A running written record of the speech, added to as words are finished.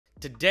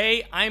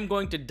Today, I'm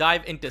going to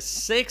dive into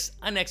 6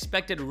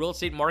 unexpected real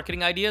estate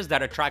marketing ideas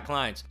that attract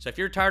clients. So if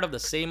you're tired of the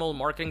same old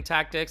marketing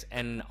tactics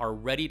and are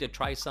ready to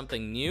try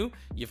something new,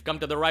 you've come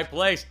to the right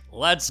place.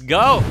 Let's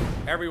go.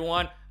 Hey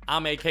everyone,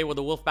 I'm AK with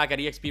the Wolfpack at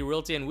eXp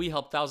Realty, and we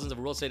help thousands of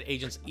real estate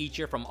agents each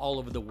year from all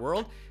over the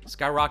world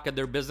skyrocket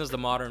their business the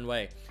modern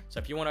way. So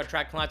if you want to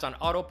attract clients on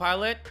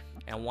autopilot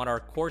and want our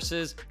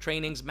courses,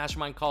 trainings,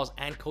 mastermind calls,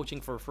 and coaching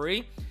for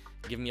free,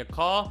 give me a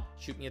call,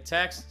 shoot me a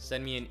text,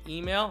 send me an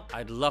email.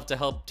 I'd love to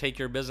help take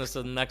your business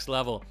to the next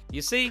level.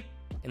 You see,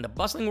 in the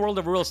bustling world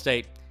of real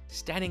estate,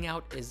 standing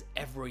out is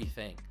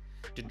everything.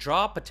 To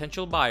draw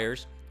potential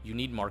buyers, you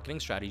need marketing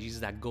strategies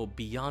that go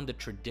beyond the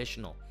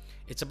traditional.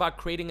 It's about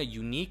creating a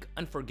unique,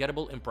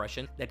 unforgettable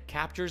impression that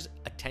captures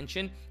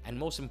attention and,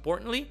 most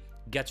importantly,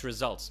 gets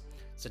results.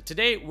 So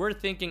today, we're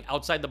thinking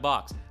outside the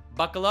box.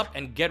 Buckle up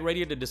and get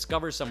ready to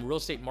discover some real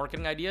estate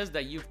marketing ideas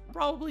that you've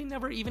probably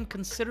never even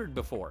considered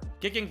before.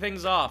 Kicking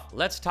things off,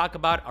 let's talk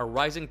about a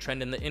rising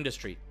trend in the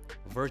industry: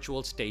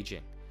 virtual staging.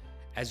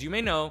 As you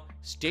may know,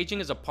 staging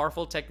is a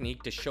powerful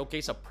technique to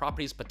showcase a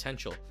property's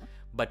potential,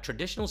 but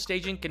traditional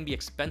staging can be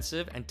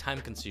expensive and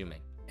time-consuming.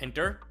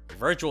 Enter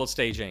virtual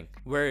staging,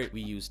 where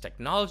we use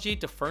technology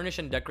to furnish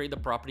and decorate the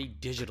property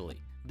digitally.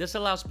 This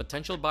allows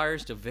potential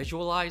buyers to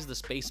visualize the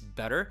space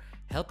better,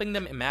 helping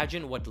them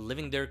imagine what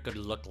living there could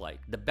look like.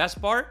 The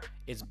best part,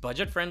 it's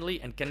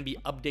budget-friendly and can be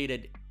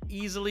updated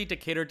easily to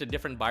cater to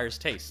different buyers'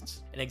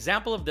 tastes. An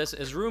example of this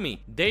is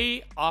Roomy.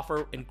 They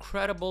offer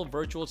incredible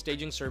virtual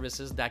staging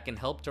services that can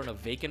help turn a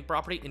vacant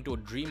property into a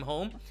dream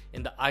home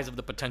in the eyes of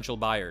the potential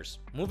buyers.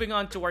 Moving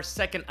on to our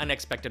second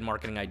unexpected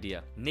marketing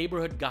idea: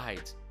 neighborhood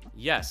guides.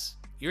 Yes,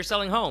 you're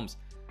selling homes,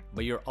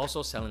 but you're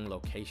also selling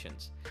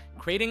locations.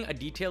 Creating a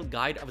detailed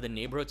guide of the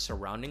neighborhood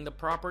surrounding the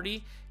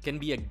property can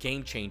be a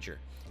game changer.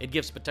 It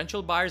gives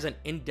potential buyers an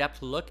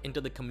in-depth look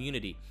into the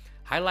community,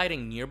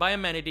 highlighting nearby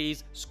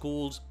amenities,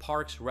 schools,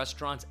 parks,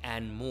 restaurants,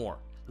 and more.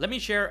 Let me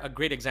share a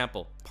great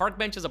example.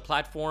 Parkbench is a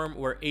platform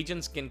where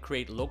agents can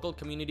create local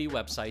community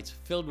websites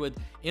filled with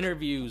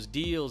interviews,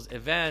 deals,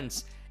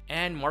 events,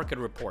 and market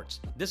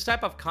reports. This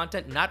type of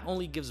content not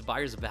only gives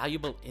buyers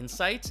valuable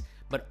insights,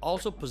 but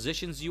also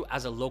positions you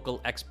as a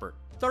local expert.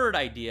 Third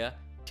idea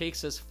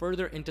takes us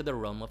further into the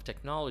realm of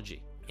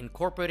technology,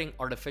 incorporating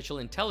artificial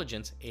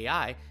intelligence,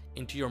 AI,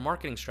 into your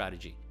marketing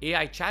strategy.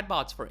 AI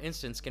chatbots, for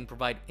instance, can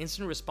provide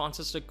instant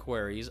responses to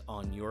queries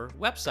on your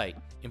website,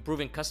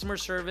 improving customer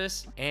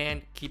service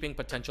and keeping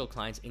potential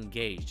clients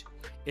engaged.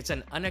 It's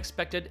an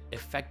unexpected,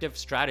 effective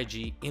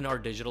strategy in our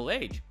digital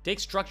age. Take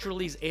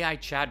Structurally's AI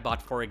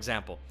chatbot, for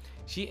example.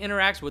 She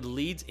interacts with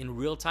leads in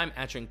real time,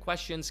 answering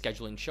questions,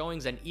 scheduling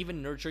showings, and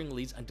even nurturing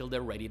leads until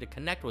they're ready to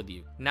connect with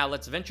you. Now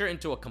let's venture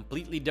into a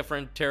completely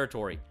different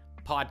territory: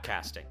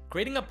 podcasting.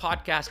 Creating a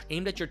podcast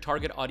aimed at your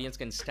target audience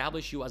can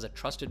establish you as a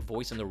trusted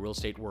voice in the real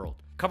estate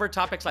world. Cover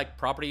topics like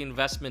property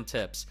investment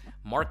tips,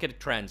 market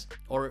trends,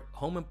 or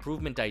home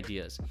improvement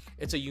ideas.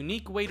 It's a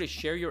unique way to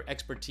share your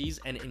expertise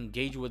and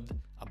engage with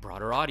a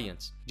broader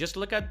audience. Just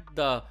look at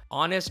the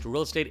Honest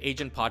Real Estate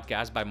Agent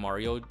podcast by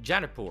Mario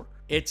Janapur.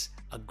 It's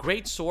a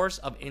great source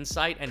of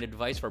insight and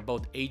advice for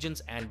both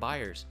agents and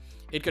buyers.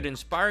 It could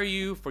inspire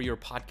you for your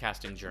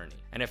podcasting journey.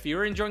 And if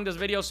you're enjoying this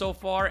video so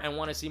far and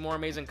want to see more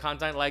amazing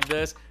content like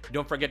this,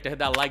 don't forget to hit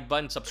that like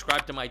button,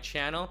 subscribe to my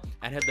channel,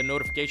 and hit the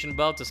notification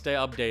bell to stay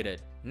updated.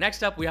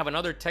 Next up, we have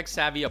another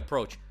tech-savvy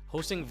approach: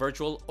 hosting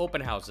virtual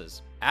open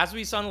houses. As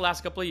we saw in the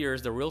last couple of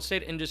years, the real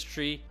estate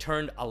industry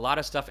turned a lot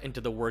of stuff into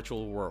the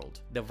virtual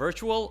world. The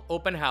virtual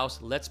open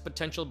house lets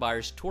potential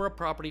buyers tour a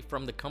property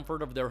from the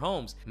comfort of their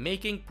homes,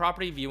 making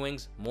property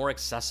viewings more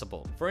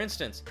accessible. For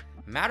instance,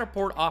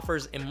 Matterport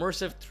offers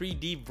immersive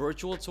 3D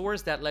virtual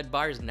tours that let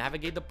buyers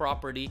navigate the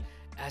property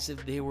as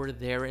if they were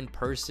there in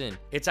person.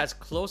 It's as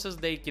close as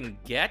they can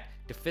get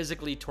to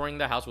physically touring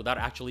the house without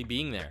actually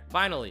being there.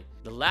 Finally,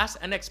 the last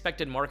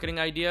unexpected marketing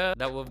idea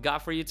that we've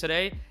got for you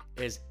today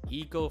is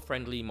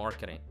eco-friendly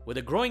marketing. With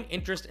a growing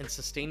interest in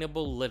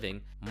sustainable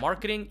living,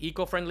 marketing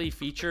eco-friendly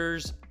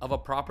features of a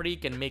property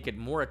can make it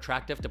more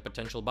attractive to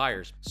potential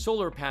buyers.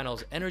 Solar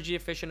panels, energy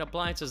efficient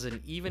appliances,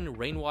 and even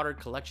rainwater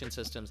collection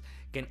systems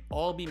can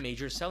all be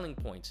major selling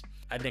points.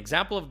 An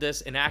example of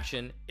this in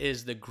action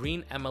is the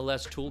Green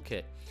MLS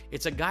Toolkit.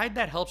 It's a guide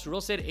that helps real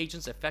estate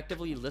agents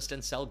effectively list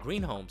and sell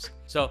green homes.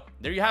 So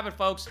there you have it,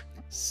 folks.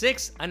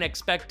 6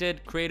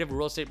 unexpected creative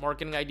real estate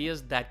marketing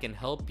ideas that can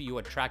help you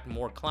attract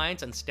more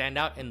clients and stand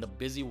out in the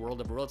busy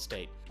world of real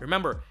estate.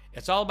 Remember,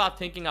 it's all about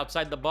thinking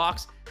outside the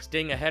box,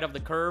 staying ahead of the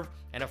curve,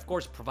 and of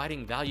course,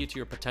 providing value to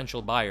your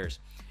potential buyers.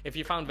 If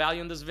you found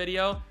value in this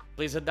video,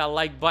 please hit that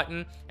like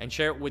button and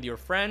share it with your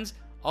friends.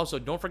 Also,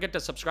 don't forget to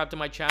subscribe to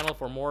my channel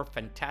for more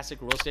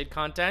fantastic real estate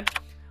content.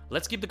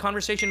 Let's keep the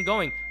conversation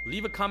going.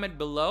 Leave a comment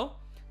below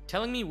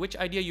telling me which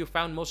idea you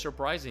found most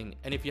surprising,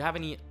 and if you have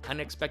any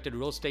unexpected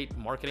real estate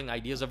marketing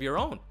ideas of your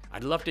own.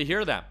 I'd love to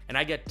hear them. And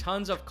I get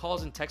tons of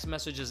calls and text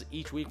messages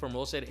each week from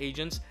real estate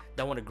agents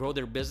that want to grow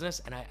their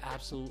business, and I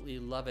absolutely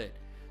love it.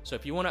 So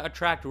if you want to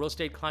attract real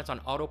estate clients on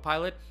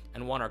autopilot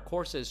and want our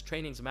courses,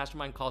 trainings,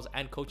 mastermind calls,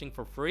 and coaching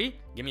for free,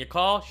 give me a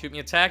call, shoot me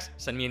a text,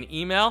 send me an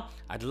email.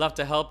 I'd love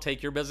to help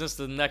take your business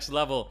to the next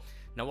level.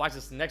 Now watch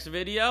this next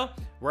video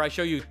where I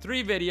show you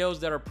 3 videos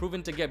that are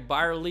proven to get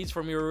buyer leads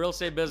from your real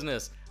estate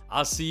business.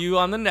 I'll see you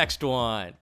on the next one.